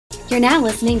You're now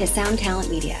listening to Sound Talent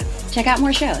Media. Check out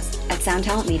more shows at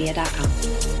soundtalentmedia.com.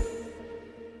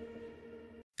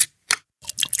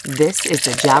 This is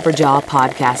the Jabberjaw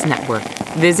Podcast Network.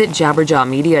 Visit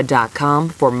jabberjawmedia.com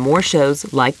for more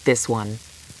shows like this one.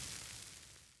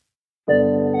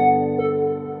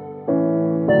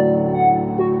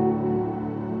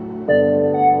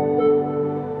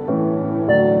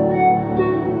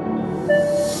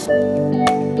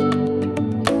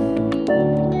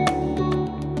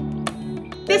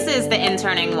 This is the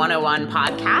Interning 101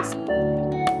 podcast,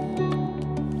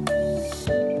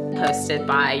 hosted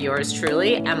by yours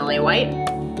truly, Emily White,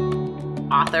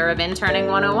 author of Interning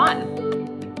 101.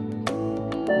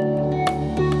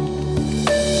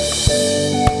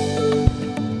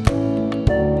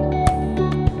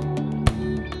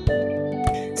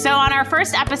 So on our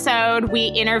first episode, we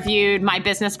interviewed my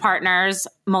business partners,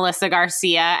 Melissa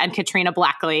Garcia and Katrina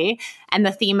Blackley, and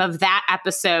the theme of that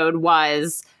episode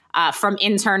was from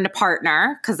intern to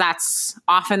partner, because that's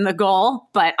often the goal.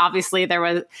 But obviously there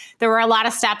were a lot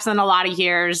of steps and a lot of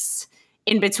years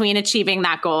in between achieving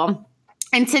that goal.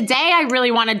 And today I really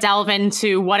want to delve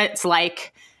into what it's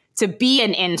like to be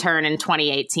an intern in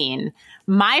 2018.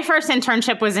 My first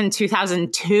internship was in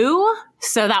 2002.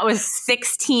 So that was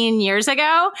 16 years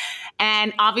ago.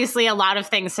 And obviously a lot of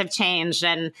things have changed.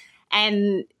 And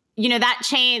you know,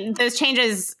 those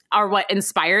changes are what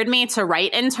inspired me to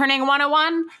write Interning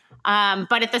 101.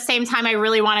 But at the same time, I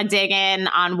really want to dig in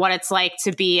on what it's like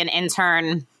to be an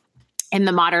intern in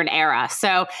the modern era.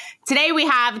 So today we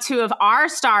have two of our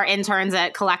star interns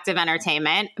at Collective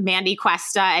Entertainment, Mandy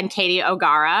Cuesta and Katie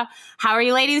O'Gara. How are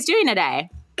you ladies doing today?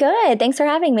 Good. Thanks for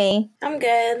having me. I'm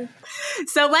good.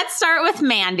 So let's start with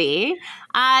Mandy.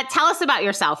 Tell us about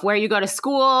yourself, where you go to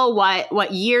school,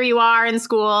 what year you are in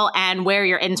school, and where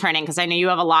you're interning, because I know you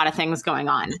have a lot of things going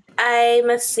on. I'm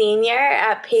a senior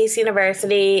at Pace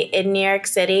University in New York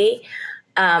City.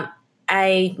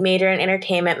 I major in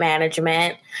entertainment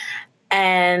management,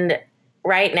 and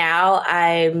right now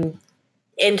I'm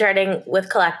interning with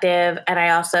Collective, and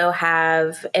I also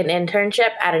have an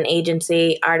internship at an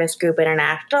agency, Artist Group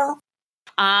International.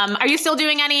 Are you still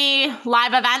doing any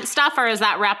live event stuff, or is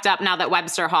that wrapped up now that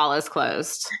Webster Hall is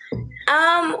closed?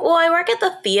 Well, I work at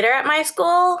the theater at my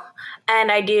school,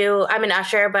 and I'm an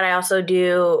usher, but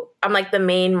I'm like the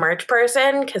main merch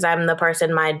person because I'm the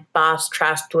person my boss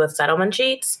trusts with settlement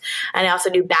sheets. And I also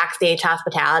do backstage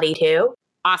hospitality too.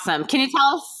 Awesome. Can you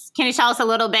tell us a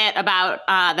little bit about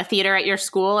the theater at your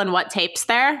school and what tapes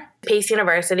there? Pace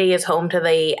University is home to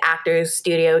the Actors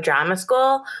Studio Drama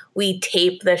School. We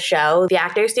tape the show, The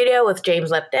Actors Studio, with James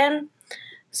Lipton.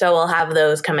 So we'll have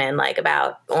those come in like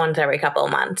about once every couple of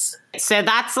months. So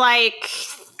that's like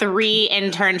 3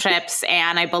 internships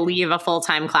and I believe a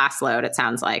full-time class load, it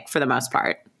sounds like, for the most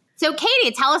part. So Katie,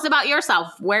 tell us about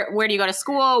yourself. Where do you go to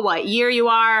school? What year you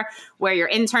are? Where you're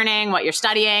interning? What you're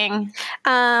studying?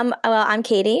 Well, I'm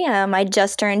Katie. I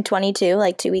just turned 22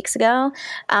 like 2 weeks ago.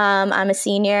 I'm a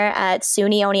senior at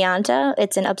SUNY Oneonta.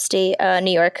 It's an upstate New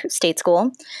York state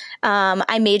school.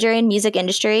 I major in music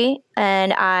industry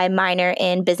and I minor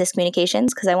in business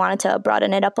communications because I wanted to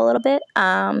broaden it up a little bit.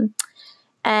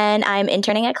 And I'm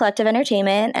interning at Collective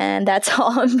Entertainment, and that's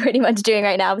all I'm pretty much doing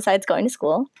right now besides going to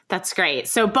school. That's great.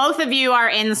 So both of you are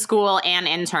in school and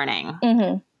interning.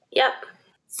 Mm-hmm. Yep.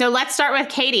 So let's start with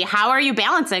Katie. How are you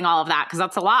balancing all of that? Because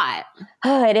that's a lot.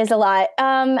 Oh, it is a lot.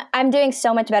 I'm doing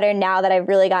so much better now that I've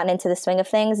really gotten into the swing of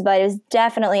things, but it was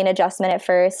definitely an adjustment at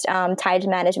first. Time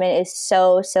management is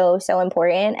so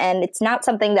important, and it's not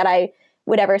something that I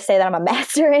would ever say that I'm a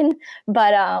master in,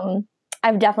 but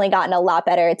I've definitely gotten a lot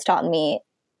better. It's taught me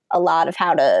a lot of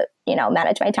how to,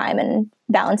 manage my time and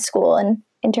balance school and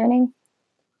interning.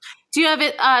 Do you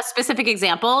have specific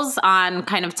examples on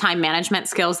kind of time management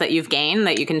skills that you've gained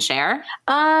that you can share?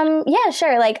 Yeah,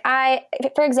 sure.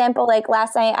 For example,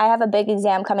 last night I have a big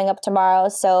exam coming up tomorrow.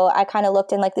 So I kind of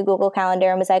looked in the Google Calendar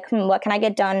and was like, what can I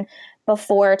get done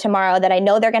before tomorrow that I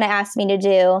know they're going to ask me to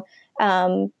do?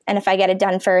 And if I get it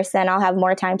done first, then I'll have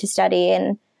more time to study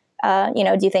and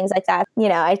do things like that.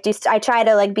 I try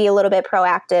to be a little bit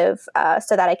proactive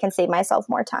so that I can save myself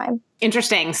more time.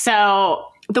 Interesting. So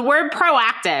the word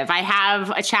proactive, I have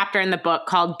a chapter in the book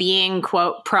called Being,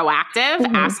 quote, Proactive,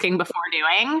 asking before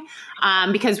doing,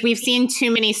 because we've seen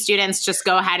too many students just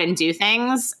go ahead and do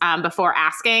things before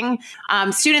asking.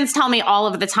 Students tell me all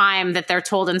of the time that they're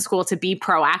told in school to be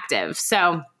proactive.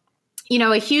 So,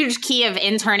 a huge key of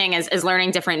interning is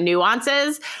learning different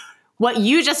nuances. What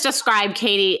you just described,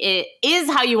 Katie, it is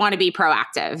how you want to be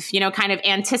proactive, kind of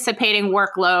anticipating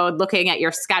workload, looking at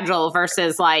your schedule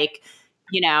versus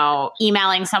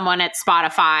emailing someone at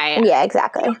Spotify. Yeah,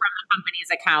 exactly. From the company's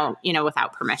account,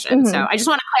 without permission. So I just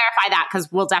want to clarify that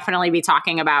because we'll definitely be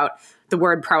talking about the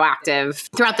word proactive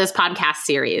throughout this podcast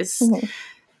series.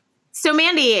 So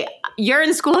Mandy, you're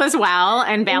in school as well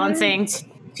and balancing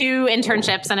two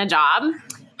internships and a job.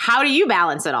 How do you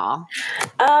balance it all?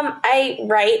 I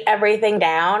write everything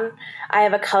down. I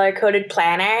have a color-coded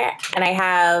planner, and I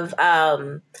have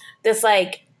this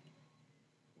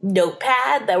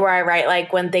notepad where I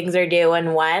write when things are due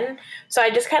and when. So I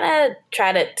just kind of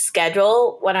try to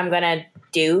schedule when I'm going to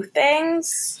do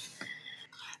things.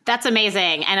 That's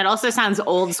amazing. And it also sounds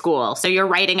old school. So you're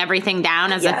writing everything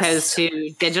down as opposed to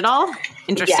digital?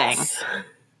 Interesting. Yes.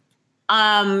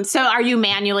 So are you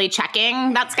manually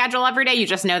checking that schedule every day? You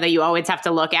just know that you always have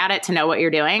to look at it to know what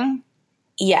you're doing?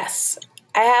 Yes.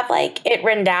 I have it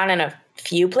written down in a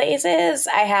few places.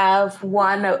 I have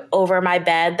one over my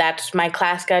bed that's my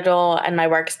class schedule and my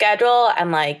work schedule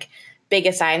and big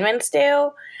assignments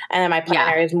due. And then my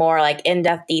planner is more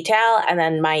in-depth detail. And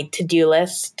then my to-do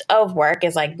list of work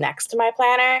is next to my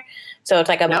planner. So it's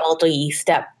a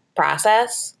multi-step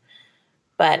process.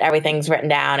 But everything's written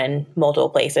down in multiple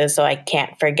places, so I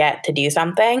can't forget to do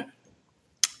something.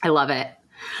 I love it.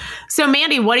 So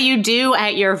Mandy, what do you do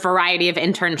at your variety of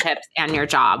internships and your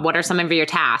job? What are some of your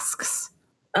tasks?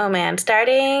 Oh man,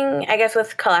 starting, I guess,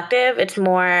 with Collective, it's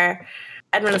more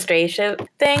administrative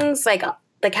things like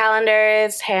the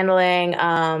calendars, handling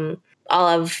all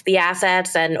of the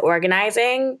assets and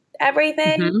organizing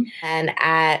everything. And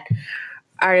at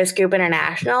Artist Group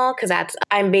International, because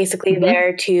I'm basically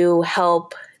there to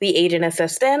help the agent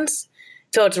assistants.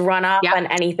 So it's run off on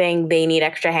anything they need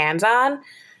extra hands on.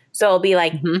 So it'll be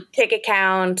ticket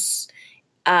counts,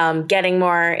 getting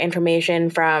more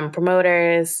information from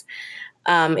promoters.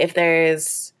 If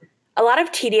there's a lot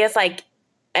of tedious,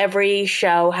 every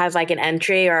show has an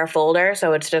entry or a folder.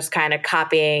 So it's just kind of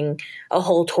copying a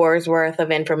whole tour's worth of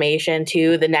information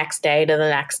to the next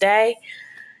day.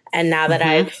 And now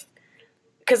that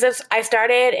because I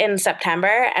started in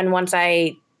September, and once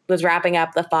I was wrapping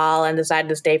up the fall and decided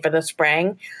to stay for the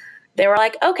spring, they were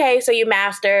okay, so you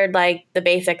mastered the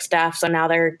basic stuff, so now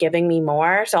they're giving me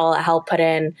more. So I'll help put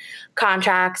in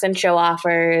contracts and show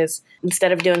offers.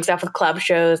 Instead of doing stuff with club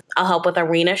shows, I'll help with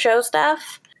arena show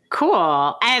stuff.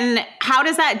 Cool. And how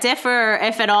does that differ,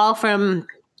 if at all, from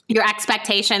your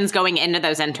expectations going into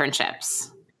those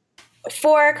internships?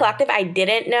 For Collective, I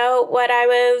didn't know what I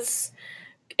was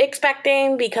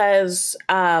expecting because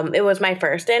it was my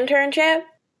first internship.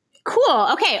 Cool.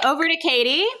 Okay, over to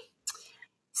Katie.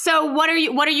 So what are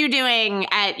you doing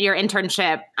at your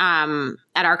internship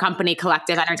at our company,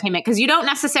 Collective Entertainment? Because you don't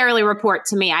necessarily report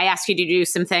to me. I ask you to do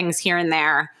some things here and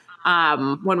there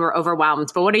when we're overwhelmed.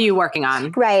 But what are you working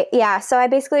on? Right. Yeah. So I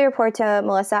basically report to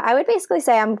Melissa. I would basically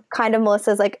say I'm kind of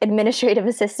Melissa's administrative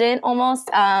assistant almost.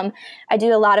 I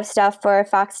do a lot of stuff for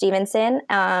Fox Stevenson,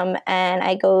 and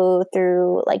I go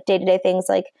through day-to-day things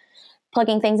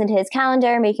plugging things into his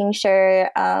calendar, making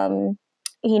sure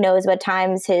he knows what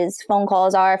times his phone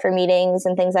calls are for meetings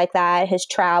and things like that, his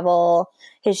travel,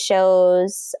 his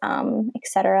shows,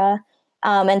 etc.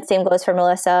 And same goes for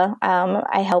Melissa.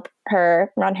 I help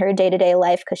her run her day-to-day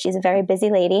life because she's a very busy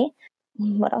lady.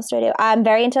 What else do I do? I'm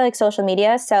very into social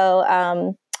media.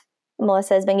 So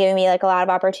Melissa has been giving me a lot of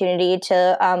opportunity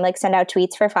to send out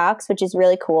tweets for Fox, which is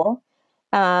really cool.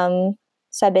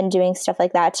 So I've been doing stuff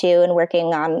like that too, and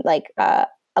working on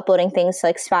uploading things to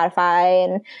Spotify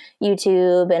and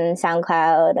YouTube and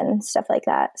SoundCloud and stuff like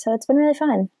that. So it's been really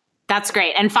fun. That's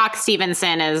great. And Fox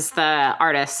Stevenson is the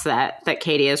artist that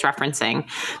Katie is referencing.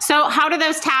 So how do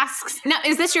those tasks... Now,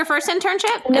 is this your first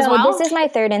internship as well? No, this is my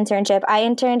third internship. I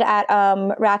interned at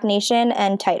Rock Nation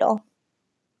and Tidal.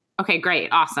 Okay,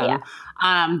 great. Awesome.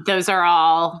 Yeah. Those are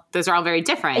all very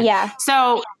different. Yeah.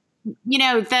 So...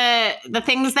 the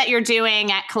things that you're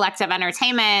doing at Collective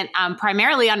Entertainment,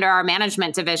 primarily under our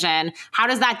management division, how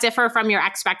does that differ from your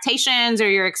expectations or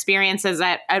your experiences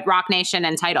at Rock Nation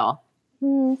and Tidal?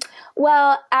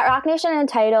 Well, at Rock Nation and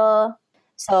Tidal,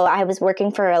 so I was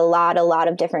working for a lot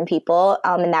of different people,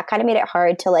 and that kind of made it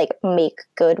hard to make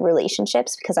good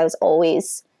relationships because I was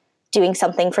always doing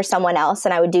something for someone else,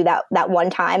 and I would do that one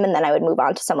time, and then I would move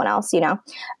on to someone else, So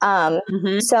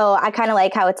I kind of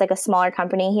like how it's a smaller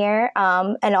company here,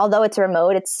 and although it's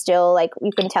remote, it's still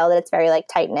you can tell that it's very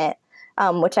tight knit,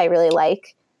 which I really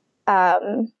like.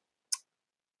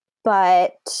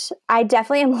 But I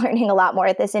definitely am learning a lot more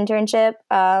at this internship,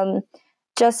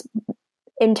 just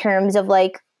in terms of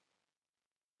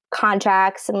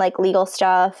contracts and legal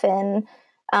stuff and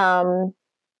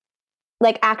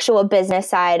actual business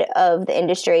side of the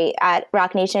industry. At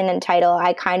Rock Nation and Tidal,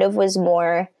 I kind of was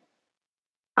more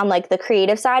on like the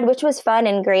creative side, which was fun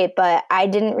and great, but I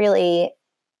didn't really,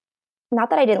 not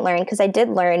that I didn't learn, because I did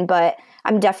learn, but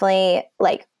I'm definitely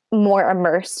like more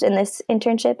immersed in this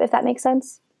internship, if that makes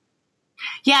sense.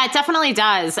 Yeah, it definitely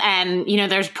does. And,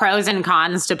 there's pros and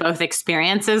cons to both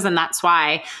experiences. And that's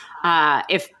why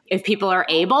if people are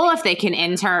able, if they can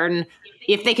intern,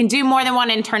 if they can do more than one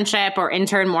internship or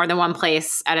intern more than one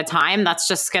place at a time, that's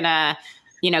just going to,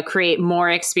 create more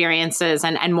experiences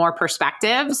and more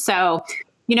perspectives. So,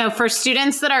 for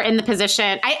students that are in the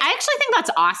position, I actually think that's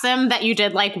awesome that you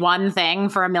did like one thing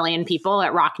for 1 million people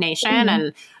at Rock Nation.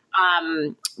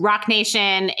 And Rock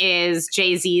Nation is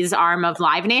Jay-Z's arm of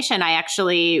Live Nation. I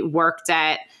actually worked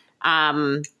at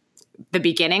the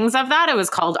beginnings of that. It was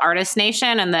called Artist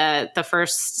Nation, and the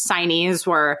first signees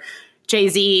were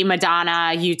Jay-Z,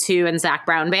 Madonna, U2, and Zac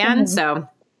Brown Band. So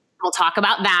we'll talk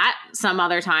about that some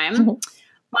other time.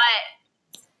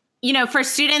 But, for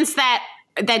students that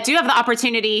do have the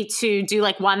opportunity to do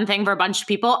like one thing for a bunch of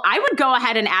people, I would go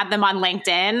ahead and add them on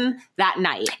LinkedIn that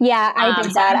night. Yeah, I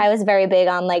did that. I was very big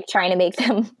on like trying to make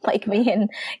them like me and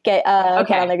get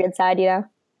on the good side,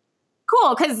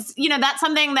 Cool, because, that's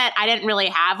something that I didn't really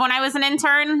have when I was an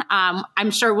intern.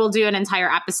 I'm sure we'll do an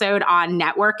entire episode on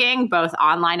networking, both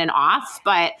online and off,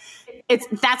 but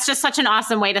that's just such an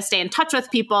awesome way to stay in touch with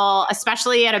people,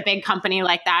 especially at a big company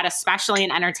like that, especially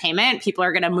in entertainment. People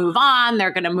are going to move on,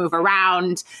 they're going to move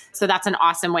around. So that's an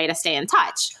awesome way to stay in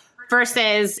touch.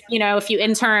 Versus, if you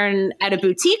intern at a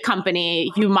boutique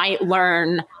company, you might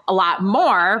learn a lot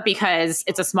more because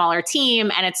it's a smaller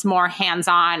team and it's more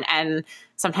hands-on and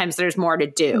sometimes there's more to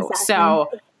do. Exactly.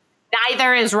 So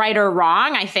neither is right or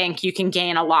wrong. I think you can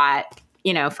gain a lot,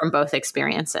 from both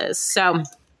experiences. So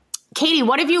Katie,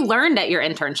 what have you learned at your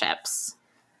internships?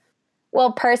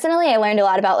 Well, personally, I learned a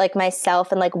lot about like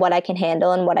myself and like what I can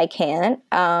handle and what I can't.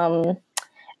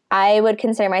 I would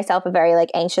consider myself a very like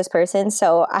anxious person.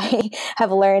 So I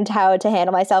have learned how to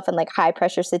handle myself in like high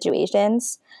pressure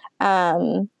situations.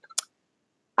 I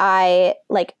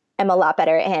like am a lot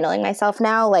better at handling myself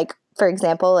now. Like, for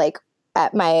example, like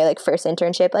at my like first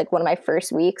internship, like one of my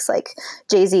first weeks, like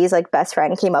Jay-Z's like best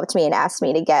friend came up to me and asked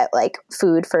me to get like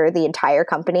food for the entire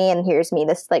company. And here's me,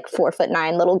 this like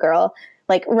 4'9" little girl,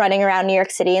 like running around New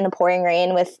York City in the pouring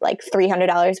rain with like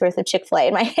 $300 worth of Chick-fil-A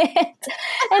in my hand.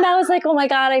 And I was like, oh my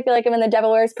God, I feel like I'm in the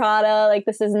Devil Wears Prada. Like,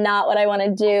 this is not what I want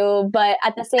to do. But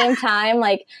at the same time,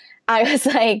 like, I was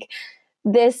like,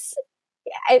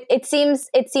 it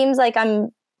seems like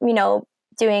I'm,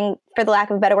 doing, for the lack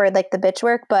of a better word, like the bitch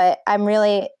work, but I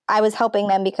was helping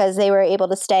them because they were able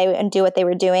to stay and do what they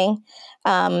were doing,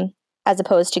 as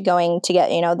opposed to going to get,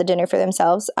 the dinner for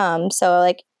themselves. So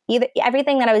like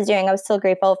everything that I was doing, I was still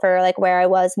grateful for like where I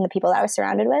was and the people that I was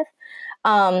surrounded with.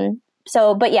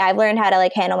 But yeah, I've learned how to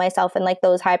like handle myself in like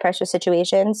those high pressure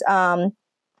situations. Now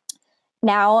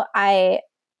I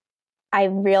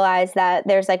realize that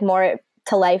there's like more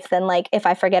to life than like if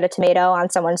I forget a tomato on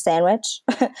someone's sandwich.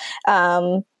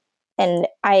 And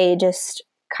I just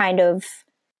kind of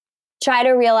try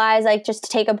to realize like just to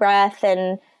take a breath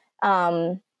and,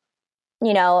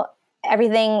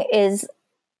 everything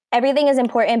is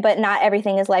important, but not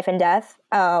everything is life and death.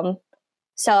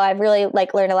 So I've really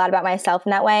like learned a lot about myself in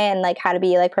that way and like how to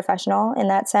be like professional in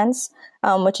that sense,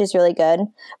 which is really good.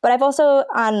 But I've also,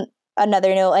 on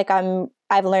another note, like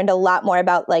I've learned a lot more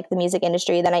about like the music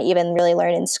industry than I even really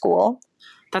learned in school.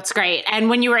 That's great. And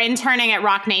when you were interning at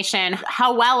Rock Nation,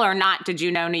 how well or not did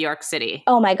you know New York City?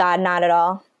 Oh my God, not at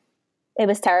all. It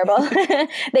was terrible.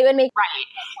 They would make... Right.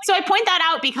 So I point that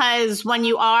out because when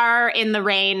you are in the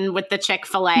rain with the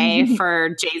Chick-fil-A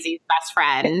for Jay-Z's best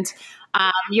friend,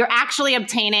 you're actually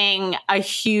obtaining a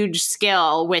huge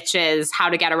skill, which is how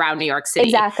to get around New York City.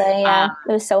 Exactly. Yeah.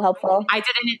 It was so helpful. I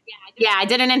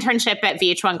did an internship at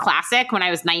VH1 Classic when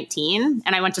I was 19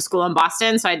 and I went to school in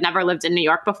Boston. So I'd never lived in New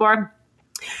York before.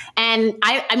 And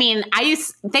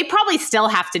they probably still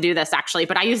have to do this actually,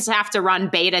 but I used to have to run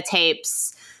beta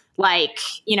tapes, like,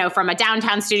 from a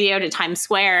downtown studio to Times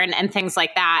Square and things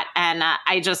like that. And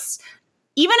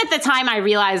even at the time, I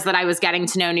realized that I was getting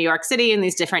to know New York City and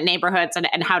these different neighborhoods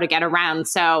and how to get around.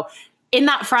 So in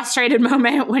that frustrated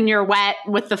moment when you're wet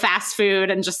with the fast food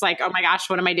and just like, oh my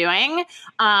gosh, what am I doing?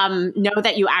 Know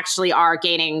that you actually are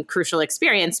gaining crucial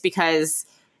experience because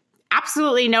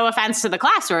absolutely no offense to the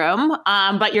classroom,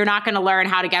 but you're not going to learn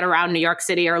how to get around New York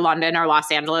City or London or Los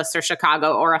Angeles or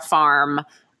Chicago or a farm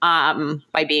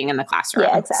by being in the classroom.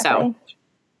 Yeah, exactly. So,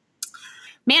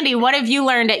 Mandy, what have you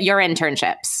learned at your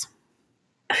internships?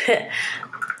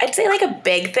 I'd say like a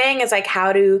big thing is like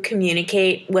how to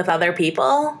communicate with other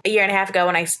people. A year and a half ago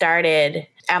when I started,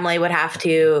 Emily would have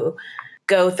to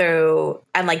go through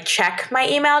and like check my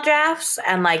email drafts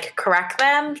and like correct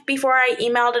them before I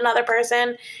emailed another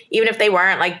person. Even if they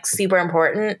weren't like super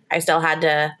important, I still had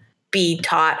to be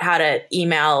taught how to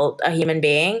email a human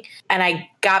being. And I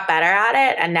got better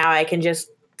at it. And now I can just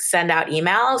send out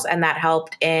emails. And that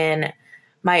helped in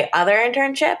my other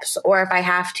internships. Or if I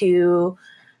have to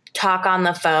talk on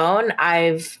the phone,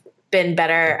 I've been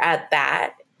better at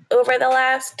that over the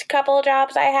last couple of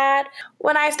jobs I had.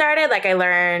 When I started, like I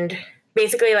learned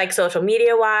basically like social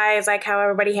media wise, like how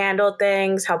everybody handled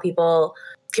things, how people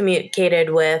communicated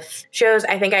with shows.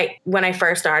 I think when I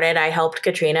first started, I helped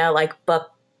Katrina like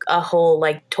book a whole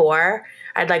like tour.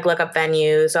 I'd like look up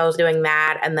venues. So I was doing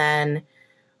that and then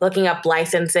looking up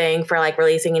licensing for like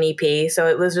releasing an EP. So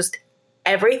it was just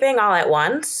everything all at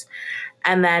once.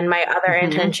 And then my other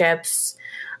internships,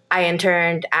 I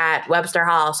interned at Webster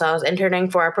Hall. So I was interning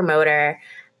for a promoter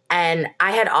and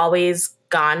I had always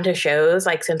gone to shows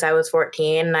like since I was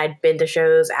 14 and I'd been to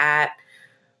shows at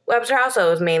Webster Hall. So it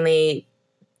was mainly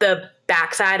the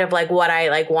backside of like what I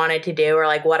like wanted to do or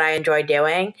like what I enjoyed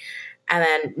doing. And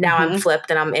then now I'm flipped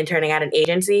and I'm interning at an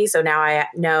agency. So now I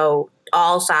know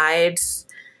all sides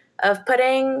of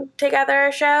putting together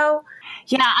a show.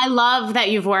 Yeah, I love that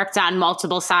you've worked on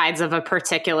multiple sides of a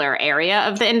particular area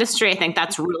of the industry. I think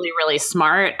that's really, really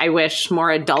smart. I wish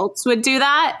more adults would do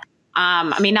that.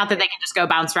 I mean, not that they can just go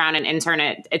bounce around and intern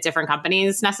at different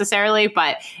companies necessarily,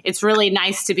 but it's really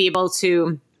nice to be able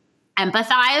to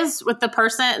empathize with the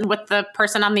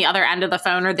person on the other end of the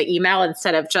phone or the email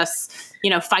instead of just,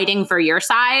 fighting for your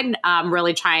side,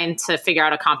 really trying to figure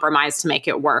out a compromise to make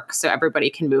it work so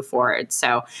everybody can move forward.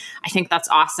 So I think that's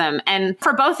awesome. And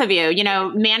for both of you,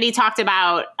 Mandy talked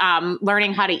about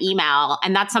learning how to email.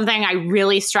 And that's something I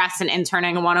really stress in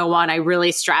Interning 101. I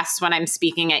really stress when I'm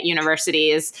speaking at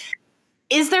universities.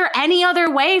 Is there any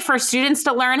other way for students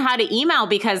to learn how to email?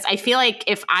 Because I feel like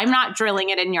if I'm not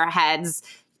drilling it in your heads,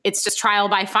 it's just trial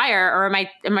by fire, or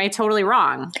am I totally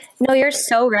wrong? No, you're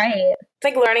so right. It's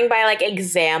like learning by like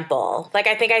example. Like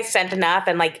I think I sent enough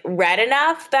and like read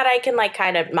enough that I can like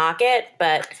kind of mock it.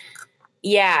 But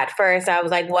yeah, at first I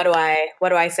was like, what do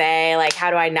I say? Like,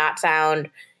 how do I not sound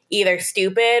either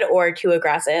stupid or too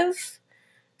aggressive?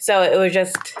 So it was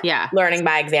just learning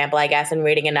by example, I guess, and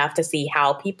reading enough to see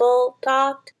how people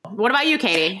talked. What about you,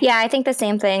 Katie? Yeah, I think the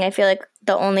same thing. I feel like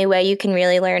the only way you can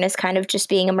really learn is kind of just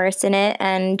being immersed in it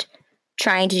and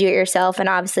trying to do it yourself. And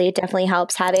obviously it definitely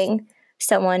helps having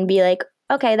someone be like,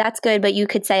 okay, that's good, but you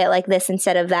could say it like this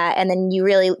instead of that. And then you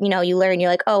really, you learn, you're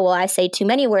like, oh, well, I say too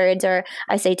many words, or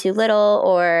I say too little,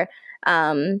 or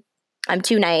I'm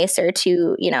too nice, or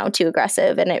too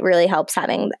aggressive. And it really helps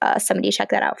having somebody check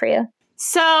that out for you.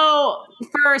 So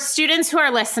for students who are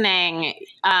listening,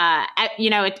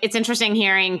 it's interesting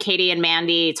hearing Katie and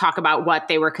Mandy talk about what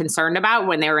they were concerned about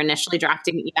when they were initially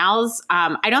drafting emails.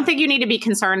 I don't think you need to be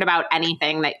concerned about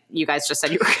anything that you guys just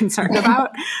said you were concerned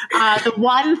about. The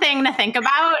one thing to think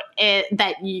about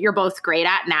that you're both great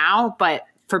at now, but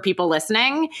for people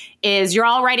listening, is you're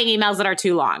all writing emails that are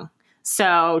too long.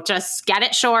 So just get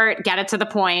it short, get it to the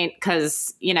point,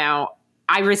 because,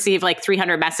 I receive like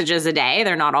 300 messages a day.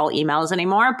 They're not all emails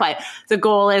anymore, but the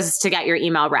goal is to get your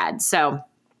email read. So,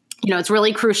 it's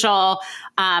really crucial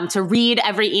to read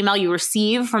every email you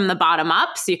receive from the bottom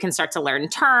up so you can start to learn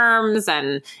terms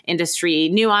and industry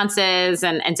nuances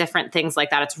and different things like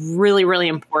that. It's really, really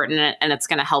important, and it's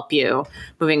going to help you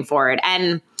moving forward.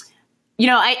 And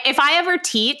if I ever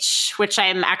teach, which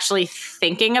I'm actually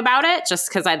thinking about it just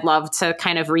because I'd love to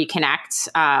kind of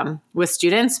reconnect with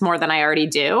students more than I already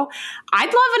do.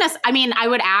 I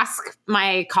would ask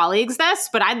my colleagues this,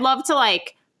 but I'd love to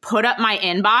like put up my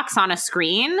inbox on a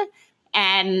screen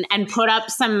and put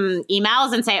up some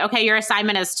emails and say, okay, your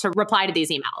assignment is to reply to these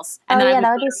emails. And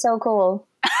that would be so cool.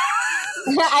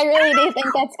 I really do think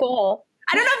that's cool.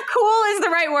 I don't know if cool is the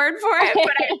right word for it,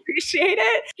 but I appreciate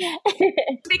it.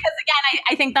 Because again,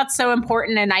 I think that's so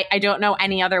important, and I don't know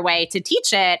any other way to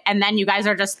teach it. And then you guys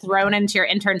are just thrown into your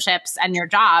internships and your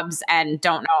jobs and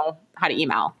don't know how to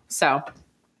email. So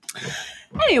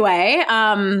anyway,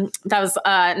 that was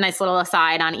a nice little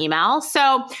aside on email.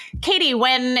 So Katie,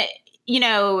 when,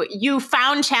 you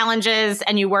found challenges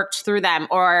and you worked through them,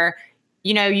 or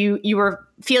you were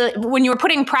when you were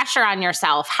putting pressure on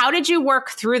yourself, how did you work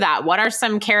through that? What are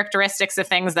some characteristics of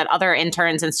things that other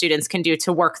interns and students can do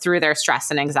to work through their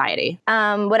stress and anxiety?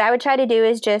 What I would try to do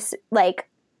is just like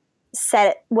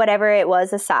set whatever it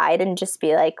was aside and just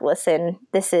be like, listen,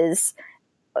 this is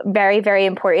very, very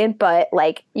important, but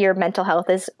like your mental health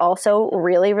is also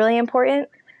really, really important.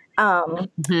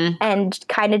 And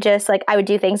kind of just like I would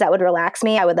do things that would relax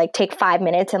me. I would like take 5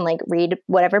 minutes and like read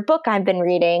whatever book I've been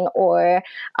reading, or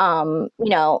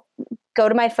go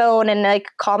to my phone and like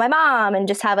call my mom and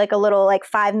just have like a little like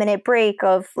 5-minute break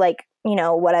of like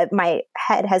what my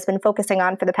head has been focusing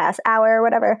on for the past hour or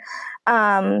whatever.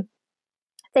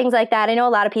 Things like that. I know a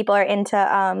lot of people are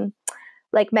into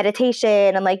like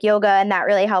meditation and like yoga, and that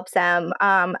really helps them.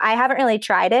 I haven't really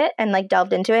tried it and like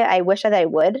delved into it. I wish that I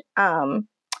would.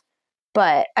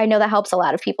 But I know that helps a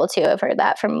lot of people too. I've heard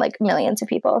that from like millions of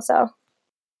people. So.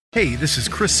 Hey, this is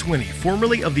Chris Swinney,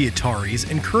 formerly of the Ataris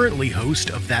and currently host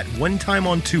of That One Time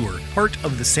on Tour, part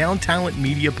of the Sound Talent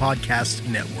Media Podcast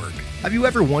Network. Have you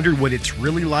ever wondered what it's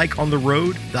really like on the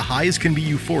road? The highs can be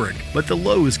euphoric, but the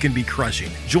lows can be crushing.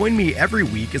 Join me every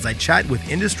week as I chat with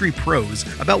industry pros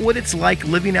about what it's like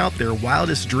living out their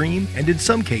wildest dream and, in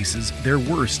some cases, their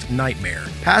worst nightmare.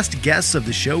 Past guests of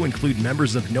the show include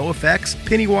members of NoFX,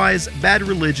 Pennywise, Bad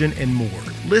Religion, and more.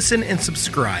 Listen and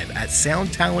subscribe at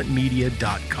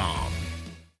soundtalentmedia.com.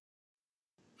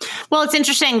 Well, it's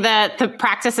interesting that the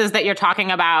practices that you're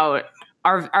talking about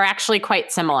are actually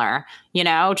quite similar,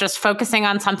 just focusing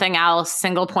on something else,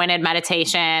 single pointed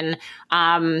meditation.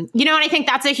 And I think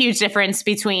that's a huge difference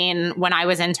between when I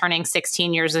was interning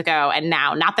 16 years ago and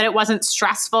now. Not that it wasn't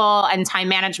stressful and time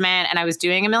management and I was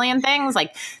doing a million things,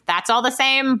 like that's all the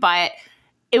same, but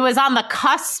it was on the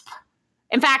cusp.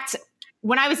 In fact,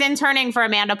 when I was interning for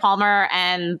Amanda Palmer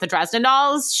and the Dresden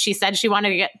Dolls, she said she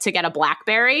wanted to get a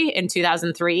BlackBerry in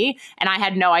 2003, and I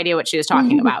had no idea what she was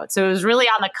talking about. So it was really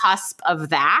on the cusp of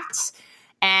that.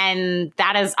 And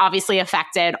that has obviously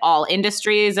affected all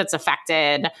industries. It's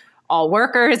affected all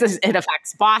workers. It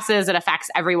affects bosses. It affects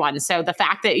everyone. So the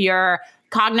fact that you're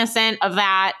cognizant of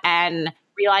that and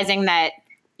realizing that,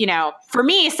 for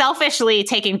me, selfishly,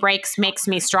 taking breaks makes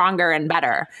me stronger and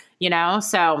better,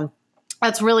 so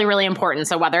that's really, really important.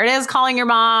 So whether it is calling your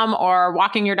mom or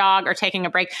walking your dog or taking a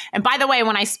break. And by the way,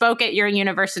 when I spoke at your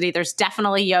university, there's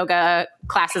definitely yoga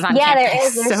classes on campus. Yeah, there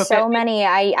is. There's so many.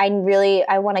 I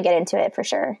want to get into it for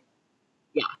sure.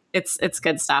 Yeah, it's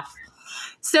good stuff.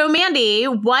 So Mandy,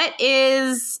 what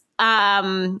is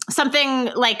something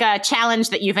like a challenge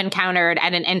that you've encountered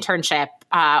at an internship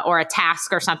or a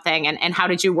task or something, and how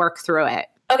did you work through it?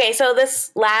 Okay, so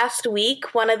this last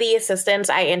week, one of the assistants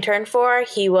I interned for,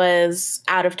 he was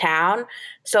out of town.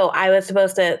 So I was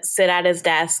supposed to sit at his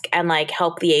desk and like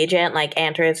help the agent, like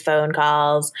answer his phone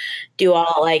calls, do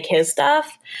all like his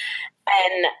stuff.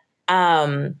 And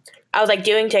I was like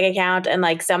doing ticket count and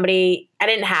like I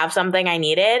didn't have something I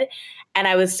needed. And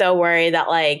I was so worried that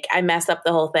like I messed up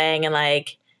the whole thing and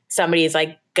like somebody's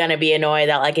like gonna be annoyed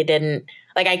that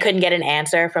like I couldn't get an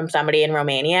answer from somebody in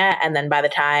Romania. And then by the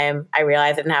time I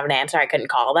realized I didn't have an answer, I couldn't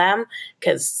call them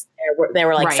because they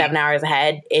were like 7 hours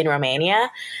ahead in Romania.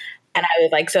 And I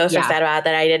was like so stressed out about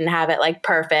that I didn't have it like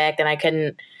perfect and I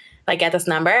couldn't like get this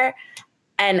number.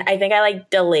 And I think I like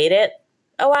delayed it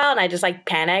a while and I just like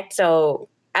panicked. So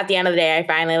at the end of the day, I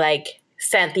finally like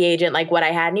sent the agent like what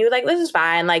I had and he was like, this is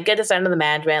fine. Like good to send to the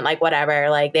management, like whatever.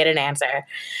 Like they didn't answer.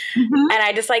 And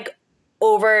I just like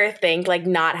overthink like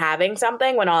not having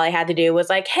something when all I had to do was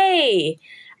like, hey,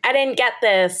 I didn't get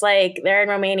this. Like they're in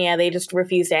Romania. They just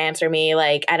refused to answer me.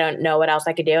 Like, I don't know what else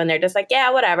I could do. And they're just like, yeah,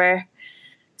 whatever.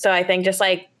 So I think just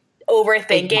like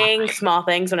overthinking small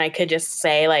things when I could just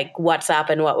say like, what's up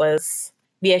and what was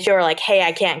the issue, or like, hey,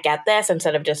 I can't get this,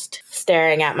 instead of just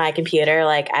staring at my computer.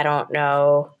 Like, I don't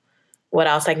know what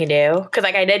else I can do. Cause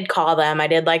like I did call them. I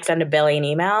did like send a billion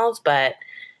emails, but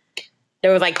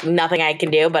there was like nothing I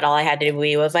can do, but all I had to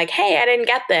do was like, hey, I didn't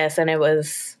get this. And it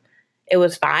was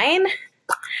fine.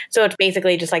 So it's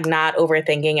basically just like not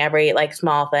overthinking every like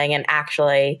small thing and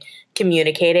actually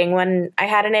communicating when I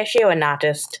had an issue and not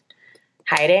just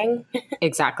hiding.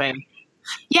 Exactly.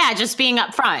 Yeah. Just being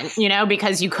upfront,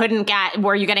 because you couldn't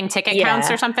were you getting ticket counts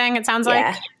or something? It sounds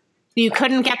like you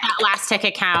couldn't get that last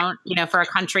ticket count, for a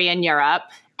country in Europe.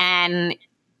 And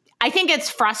I think it's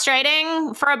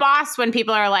frustrating for a boss when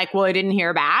people are like, well, I didn't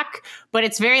hear back, but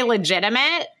it's very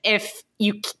legitimate if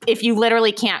you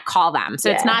literally can't call them. So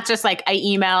it's not just like I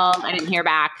emailed, I didn't hear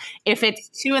back. If it's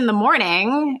 2 a.m,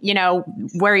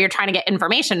 where you're trying to get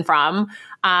information from,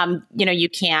 you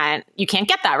can't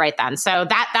get that right then. So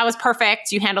that was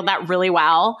perfect. You handled that really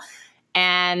well.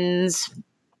 And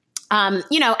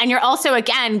and you're also,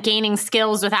 again, gaining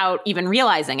skills without even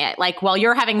realizing it. Like, while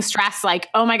you're having stress, like,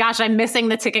 oh my gosh, I'm missing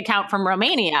the ticket count from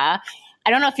Romania.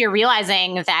 I don't know if you're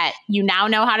realizing that you now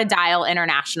know how to dial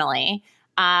internationally.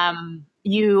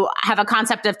 You have a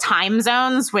concept of time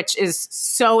zones, which is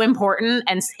so important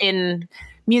and in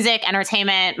music,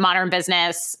 entertainment, modern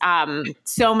business.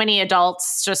 So many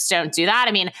adults just don't do that.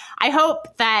 I mean, I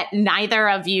hope that neither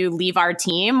of you leave our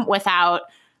team without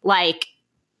like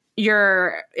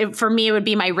for me, it would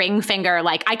be my ring finger.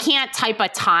 Like I can't type a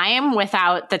time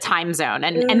without the time zone.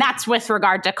 And that's with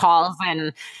regard to calls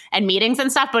and meetings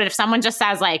and stuff. But if someone just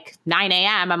says like 9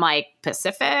 a.m., I'm like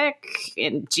Pacific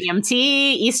in GMT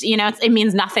East, it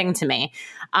means nothing to me.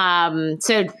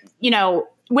 So,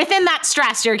 within that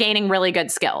stress, you're gaining really good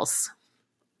skills.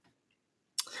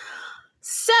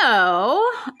 So,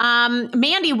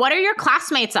 Mandy, what are your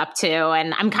classmates up to?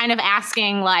 And I'm kind of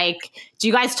asking, like, do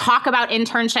you guys talk about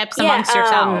internships amongst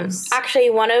yourselves? Actually,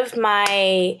 one of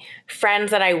my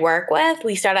friends that I work with,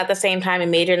 we start at the same time and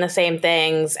major in the same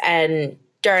things. And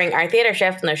during our theater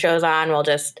shift, when the show's on, we'll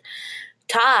just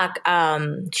talk.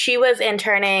 She was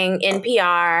interning in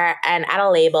PR and at a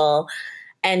label,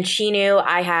 and she knew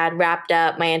I had wrapped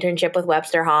up my internship with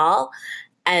Webster Hall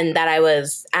and that I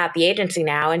was at the agency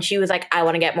now. And she was like, I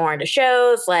want to get more into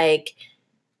shows. Like,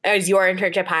 is your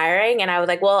internship hiring? And I was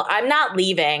like, well, I'm not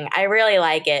leaving. I really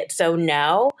like it. So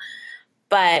no.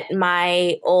 But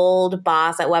my old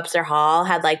boss at Webster Hall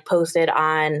had like posted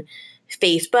on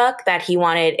Facebook that he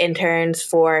wanted interns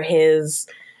for his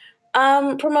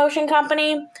promotion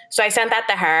company. So I sent that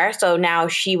to her. So now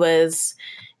she was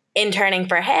interning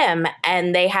for him,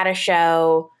 and they had a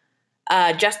show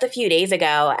just a few days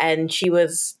ago, and she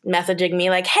was messaging me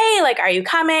like, hey, like, are you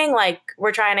coming? Like,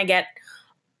 we're trying to get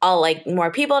all like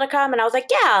more people to come. And I was like,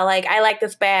 yeah, like, I like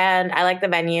this band. I like the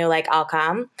venue. Like, I'll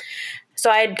come. So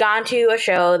I had gone to a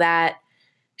show that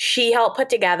she helped put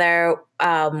together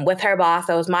with her boss.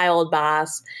 That was my old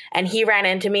boss. And he ran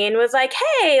into me and was like,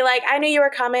 hey, like, I knew you were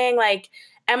coming. Like,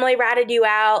 Emily ratted you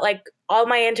out. Like, all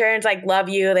my interns, like, love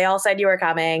you. They all said you were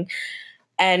coming.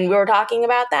 And we were talking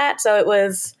about that. So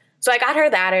I got her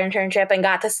that internship and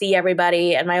got to see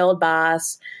everybody and my old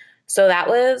boss. So that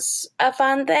was a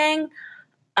fun thing.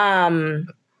 And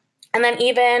then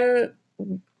even,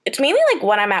 it's mainly like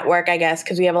when I'm at work, I guess,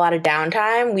 because we have a lot of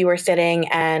downtime. We were sitting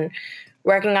and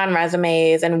working on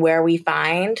resumes and where we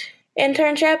find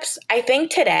internships. I think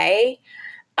today,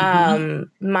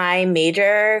 my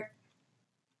major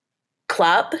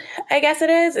club, I guess it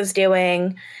is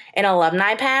doing an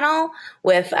alumni panel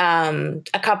with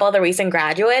a couple of the recent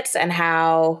graduates and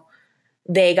how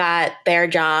they got their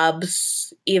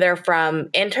jobs either from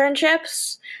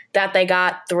internships that they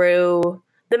got through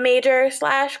the major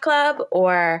 / club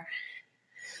or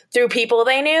through people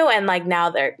they knew. And like now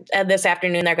this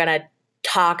afternoon, they're going to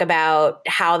talk about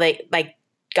how they like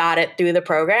got it through the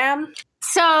program.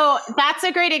 So that's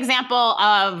a great example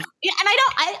of, and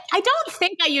I don't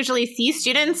think I usually see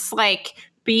students like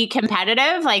be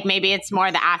competitive. Like maybe it's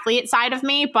more the athlete side of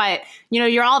me, but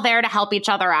you're all there to help each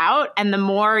other out. And the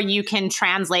more you can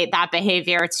translate that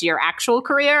behavior to your actual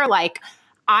career, like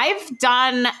I've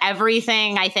done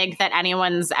everything I think that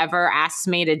anyone's ever asked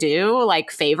me to do,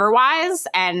 like favor wise.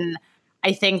 And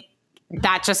I think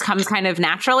that just comes kind of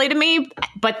naturally to me.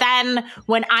 But then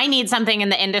when I need something in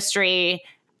the industry,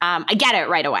 I get it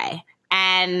right away.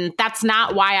 And that's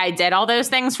not why I did all those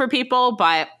things for people,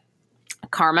 but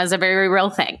karma is a very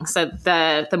real thing. So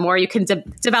the more you can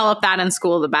develop that in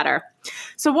school, the better.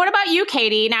 So what about you,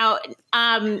 Katie? Now,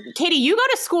 Katie, you go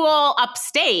to school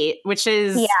upstate, which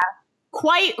is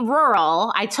quite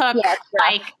rural. I took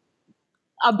like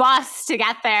a bus to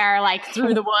get there, like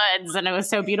through the woods, and it was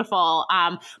so beautiful.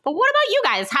 But what about you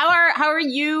guys? How are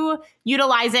you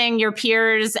utilizing your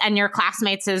peers and your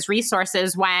classmates'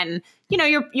 resources when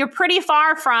you're pretty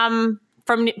far from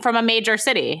a major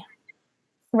city?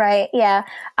 Right. Yeah.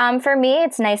 For me,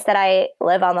 it's nice that I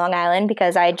live on Long Island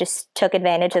because I just took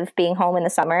advantage of being home in the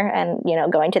summer and,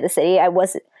 going to the city.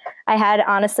 I had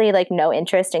honestly like no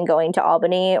interest in going to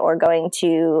Albany or going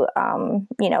to,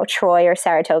 Troy or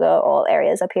Saratoga, all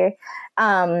areas up here,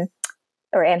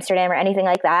 or Amsterdam or anything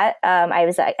like that.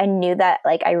 I knew that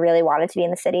like I really wanted to be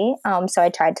in the city. So I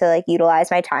tried to like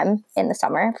utilize my time in the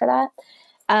summer for that.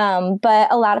 But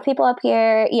a lot of people up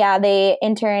here, they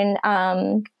intern,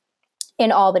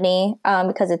 in Albany,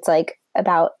 because it's like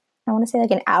about, I want to say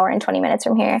like an hour and 20 minutes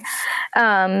from here.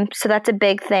 So that's a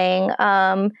big thing.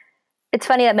 It's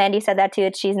funny that Mandy said that too,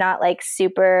 that she's not like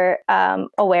super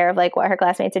aware of like what her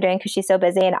classmates are doing because she's so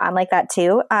busy, and I'm like that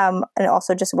too. And it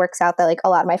also just works out that like a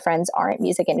lot of my friends aren't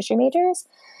music industry majors.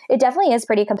 It definitely is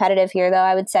pretty competitive here though,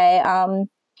 I would say.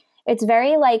 It's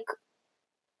very like,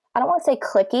 I don't want to say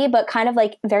cliquey, but kind of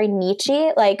like very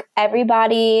niche-y. Like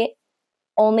everybody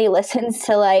only listens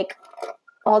to like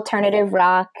alternative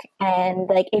rock, and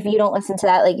like if you don't listen to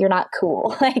that, like you're not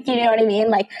cool. Like, you know what I mean?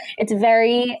 Like it's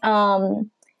very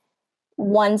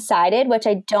one-sided, which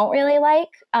I don't really like.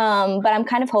 But I'm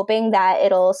kind of hoping that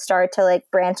it'll start to like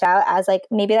branch out as like,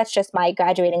 maybe that's just my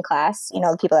graduating class,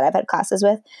 the people that I've had classes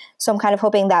with. So I'm kind of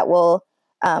hoping that will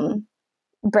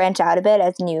branch out a bit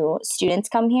as new students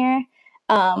come here.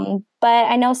 But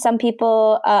I know some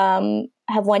people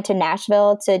have went to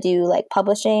Nashville to do like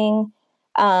publishing.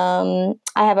 I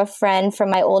have a friend from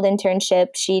my old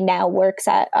internship. She now works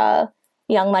at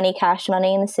Young Money, Cash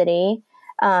Money in the city,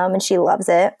 and she loves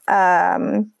it. I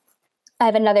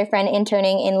have another friend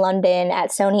interning in London at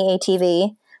Sony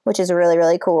ATV, which is really,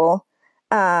 really cool.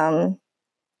 Yeah,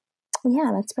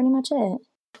 that's pretty much it.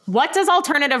 What does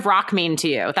alternative rock mean to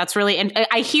you? That's really,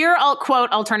 I hear,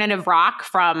 quote, alternative rock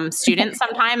from students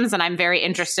sometimes, and I'm very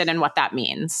interested in what that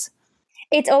means.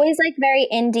 It's always like very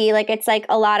indie. Like it's like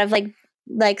a lot of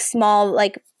like small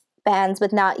like bands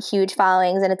with not huge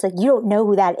followings. And it's like, you don't know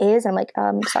who that is? I'm like,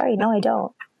 sorry, no, I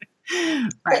don't.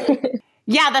 Right.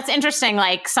 Yeah, that's interesting.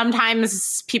 Like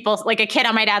sometimes people, like a kid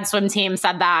on my dad's swim team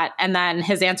said that, and then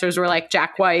his answers were like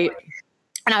Jack White.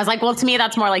 And I was like, well, to me,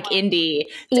 that's more like indie.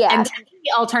 Yeah. And to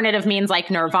me, alternative means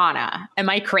like Nirvana. Am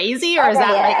I crazy, or is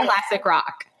that like classic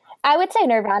rock? I would say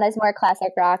Nirvana is more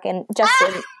classic rock, and just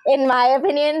in my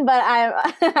opinion, but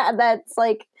that's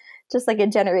like just like a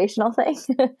generational thing.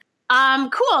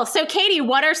 Cool. So Katie,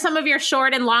 what are some of your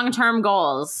short and long-term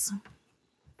goals?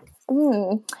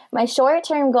 My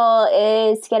short-term goal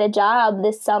is to get a job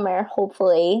this summer,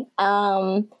 hopefully.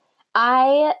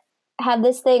 I have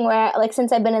this thing where, like,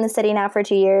 since I've been in the city now for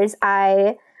 2 years,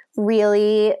 I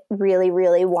really, really,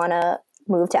 really want to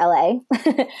move to LA.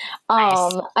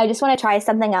 Nice. I just want to try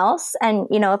something else. And,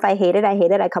 if I hate it, I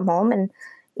hate it. I come home and,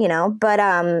 but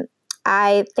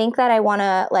I think that I want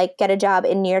to like get a job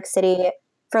in New York City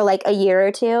for like a year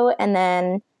or two, and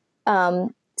then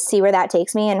see where that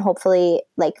takes me. And hopefully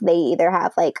like they either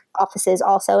have like offices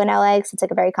also in LA, because it's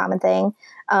like a very common thing,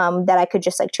 that I could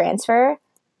just like transfer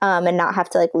and not have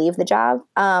to like leave the job.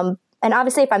 And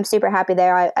obviously if I'm super happy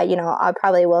there, I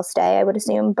probably will stay, I would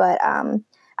assume. But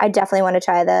I definitely want to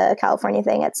try the California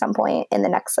thing at some point in the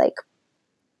next like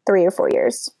 3 or 4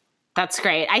 years. That's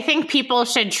great. I think people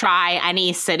should try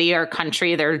any city or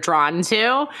country they're drawn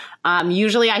to.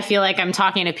 Usually I feel like I'm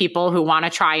talking to people who want to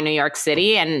try New York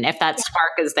City. And if that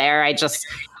spark is there, I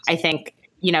think,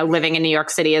 living in New York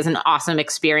City is an awesome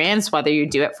experience, whether you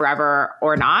do it forever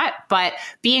or not. But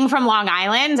being from Long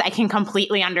Island, I can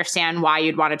completely understand why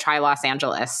you'd want to try Los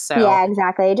Angeles. So yeah,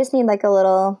 exactly. I just need like a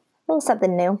little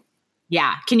something new.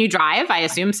 Yeah. Can you drive? I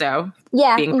assume so.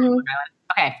 Yeah. Being from Long Island.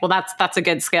 Okay. Well, that's a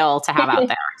good skill to have out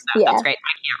there. So that's great.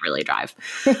 I can't really drive.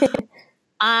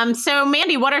 So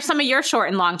Mandy, what are some of your short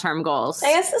and long-term goals? I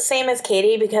guess the same as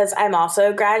Katie, because I'm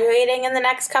also graduating in the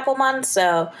next couple months.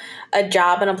 So a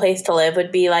job and a place to live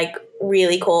would be like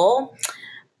really cool.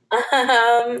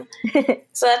 So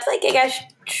that's like, I guess,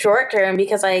 short term,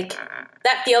 because like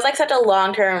that feels like such a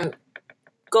long-term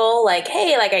goal. Like,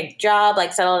 hey, like a job,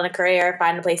 like settle in a career,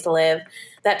 find a place to live.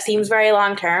 That seems very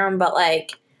long-term, but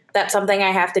like that's something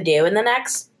I have to do in the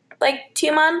next like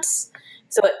 2 months.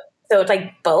 So it's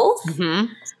like both.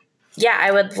 Mm-hmm. Yeah,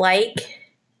 I would like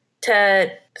to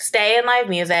stay in live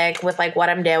music with like what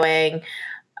I'm doing,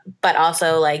 but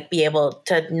also like be able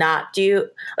to not do,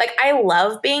 like, I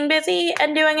love being busy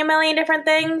and doing a million different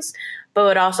things, but it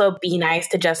would also be nice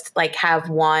to just like have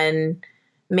one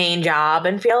main job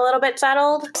and feel a little bit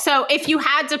settled. So if you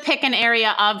had to pick an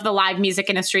area of the live music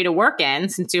industry to work in,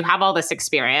 since you have all this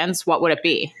experience, what would it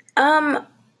be?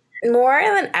 More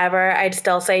than ever, I'd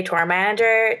still say tour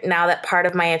manager, now that part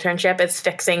of my internship is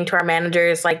fixing tour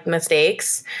managers' like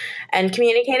mistakes and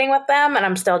communicating with them. And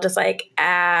I'm still just like,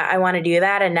 I want to do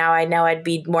that. And now I know I'd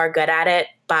be more good at it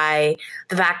by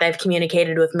the fact I've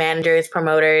communicated with managers,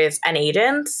 promoters, and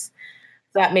agents.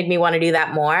 That made me want to do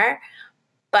that more.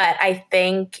 But I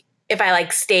think if I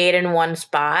like stayed in one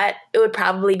spot, it would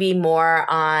probably be more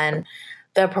on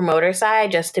the promoter side,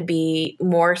 just to be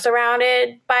more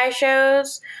surrounded by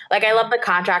shows. Like, I love the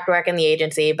contract work in the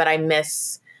agency, but I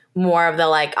miss more of the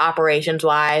like operations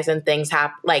wise and things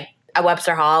like at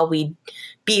Webster Hall, we'd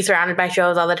be surrounded by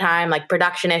shows all the time, like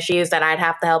production issues that I'd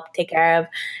have to help take care of.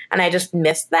 And I just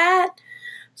missed that.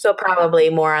 So probably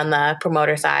more on the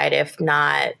promoter side, if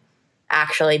not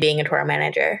actually being a tour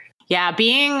manager. Yeah,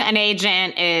 being an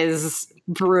agent is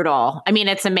brutal. I mean,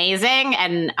 it's amazing.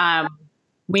 And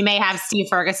we may have Steve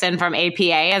Ferguson from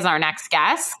APA as our next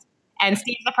guest. And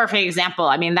Steve's the perfect example.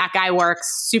 I mean, that guy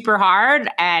works super hard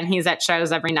and he's at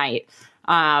shows every night.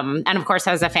 And of course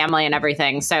has a family and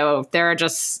everything. So there are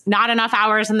just not enough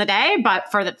hours in the day, but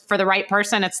for the right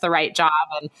person, it's the right job.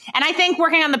 And I think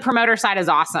working on the promoter side is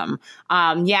awesome.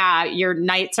 Yeah, your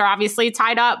nights are obviously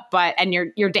tied up, and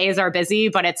your days are busy,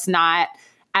 but it's not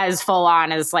as full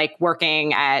on as like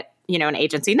working at, an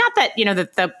agency. Not that,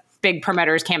 that the big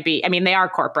promoters can't be, I mean, they are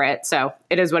corporate, so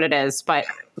it is what it is, but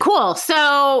cool.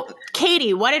 So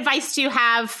Katie, what advice do you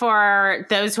have for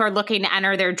those who are looking to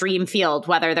enter their dream field,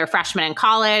 whether they're freshmen in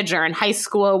college or in high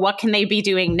school? What can they be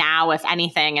doing now, if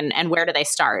anything, and where do they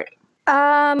start?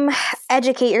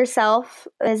 Educate yourself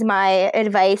is my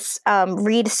advice.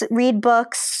 Read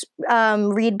books,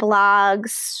 read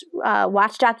blogs,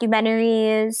 watch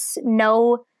documentaries,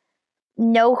 know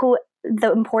who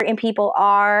the important people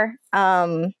are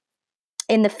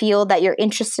in the field that you're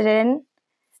interested in,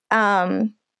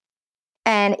 and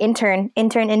intern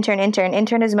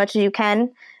as much as you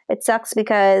can. It sucks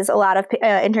because a lot of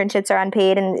internships are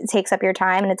unpaid and it takes up your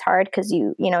time, and it's hard because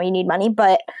you need money,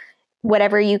 but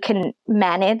whatever you can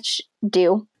manage,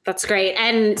 do. That's great.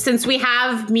 And since we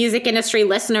have music industry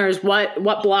listeners, what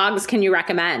blogs can you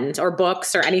recommend, or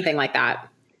books, or anything like that?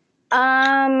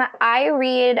 I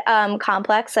read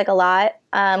Complex like a lot,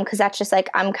 because that's just like,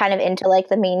 I'm kind of into like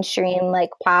the mainstream like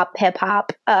pop, hip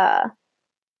hop, that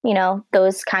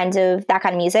kind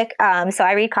of music. So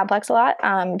I read Complex a lot,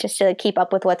 just to keep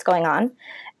up with what's going on.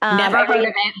 Never heard of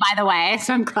it, by the way,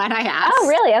 so I'm glad I asked. Oh,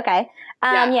 really? Okay.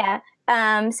 Yeah.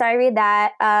 So I read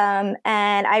that,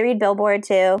 and I read Billboard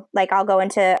too. Like I'll go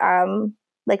into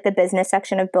like the business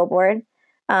section of Billboard,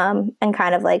 and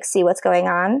kind of like see what's going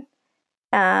on.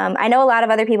 I know a lot of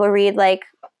other people read like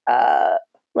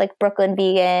Brooklyn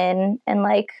Vegan and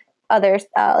like other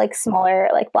like smaller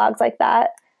like blogs like that.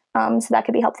 So that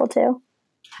could be helpful too.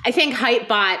 I think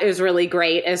Hypebot is really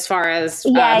great as far as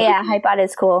Hypebot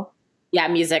is cool. Yeah,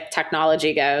 music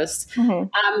technology goes. Mm-hmm.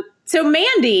 So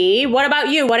Mandy, what about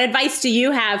you? What advice do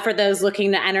you have for those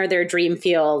looking to enter their dream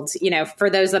field? For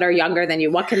those that are younger than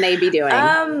you, what can they be doing?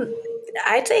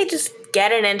 I'd say just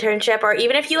get an internship, or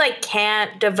even if you like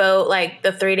can't devote like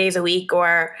the 3 days a week,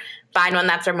 or find one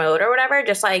that's remote or whatever,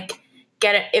 just like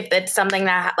get it. If it's something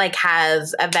that like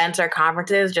has events or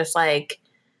conferences, just like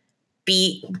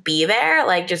be there,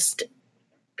 like just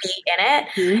be in it.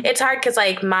 Mm-hmm. It's hard because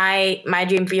like my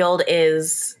dream field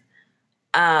is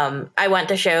I went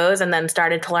to shows and then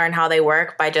started to learn how they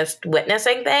work by just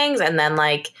witnessing things, and then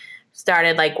like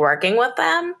started like working with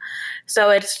them. So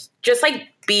it's just like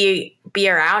be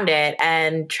around it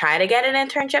and try to get an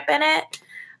internship in it.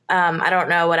 I don't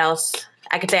know what else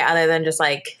I could say other than just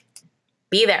like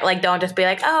be there. Like don't just be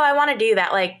like, oh, I want to do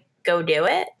that. Like go do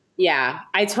it. Yeah,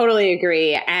 I totally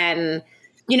agree. And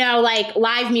like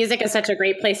live music is such a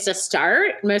great place to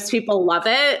start. Most people love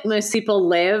it. Most people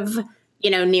live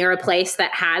near a place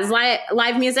that has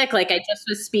live music. Like I just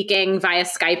was speaking via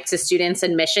Skype to students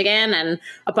in Michigan, and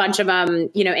a bunch of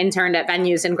them, interned at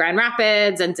venues in Grand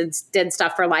Rapids and did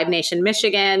stuff for Live Nation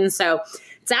Michigan. So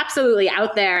it's absolutely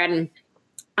out there. And,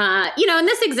 and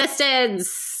this existed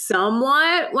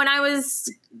somewhat when I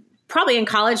was probably in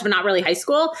college, but not really high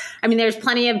school. I mean, there's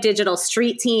plenty of digital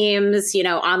street teams,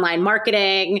 online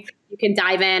marketing. You can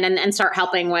dive in and start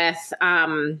helping with,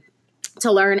 to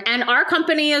learn. And our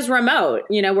company is remote.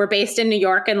 We're based in New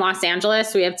York and Los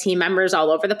Angeles. We have team members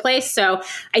all over the place. So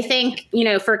I think,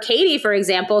 for Katie, for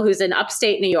example, who's in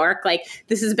upstate New York, like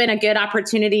this has been a good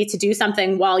opportunity to do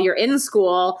something while you're in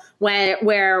school, where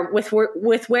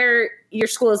where your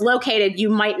school is located, you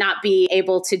might not be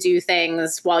able to do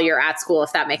things while you're at school,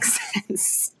 if that makes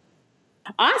sense.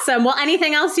 Awesome. Well,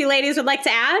 anything else you ladies would like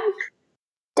to add?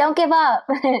 Don't give up.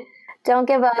 Don't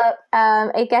give up.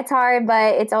 It gets hard,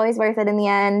 but it's always worth it in the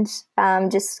end.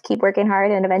 Just keep working hard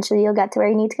and eventually you'll get to where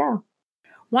you need to go.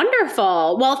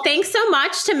 Wonderful. Well, thanks so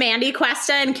much to Mandy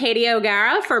Cuesta and Katie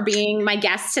O'Gara for being my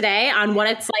guests today on what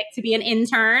it's like to be an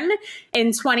intern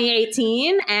in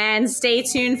 2018. And stay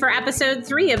tuned for episode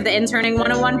 3 of the Interning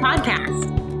 101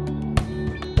 podcast.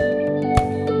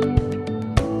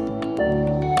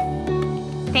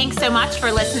 Thanks so much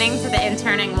for listening to the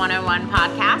Interning 101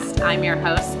 podcast. I'm your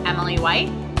host, Emily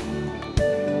White.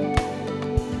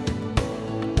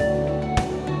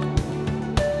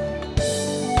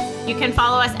 You can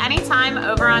follow us anytime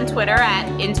over on Twitter at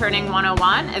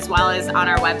Interning101, as well as on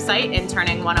our website,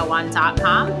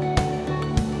 interning101.com.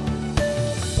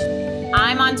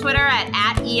 I'm on Twitter at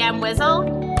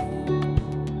EMWizzle.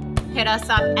 Hit us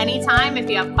up anytime if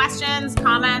you have questions,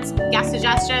 comments, guest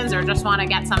suggestions, or just want to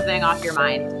get something off your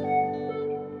mind.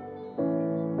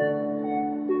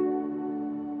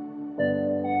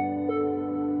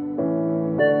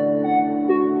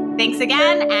 Thanks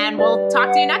again, and we'll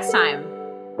talk to you next time.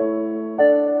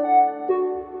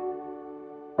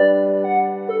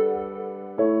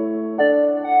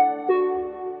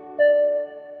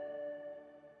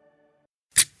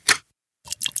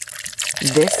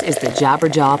 This is the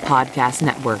Jabberjaw Podcast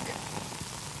Network.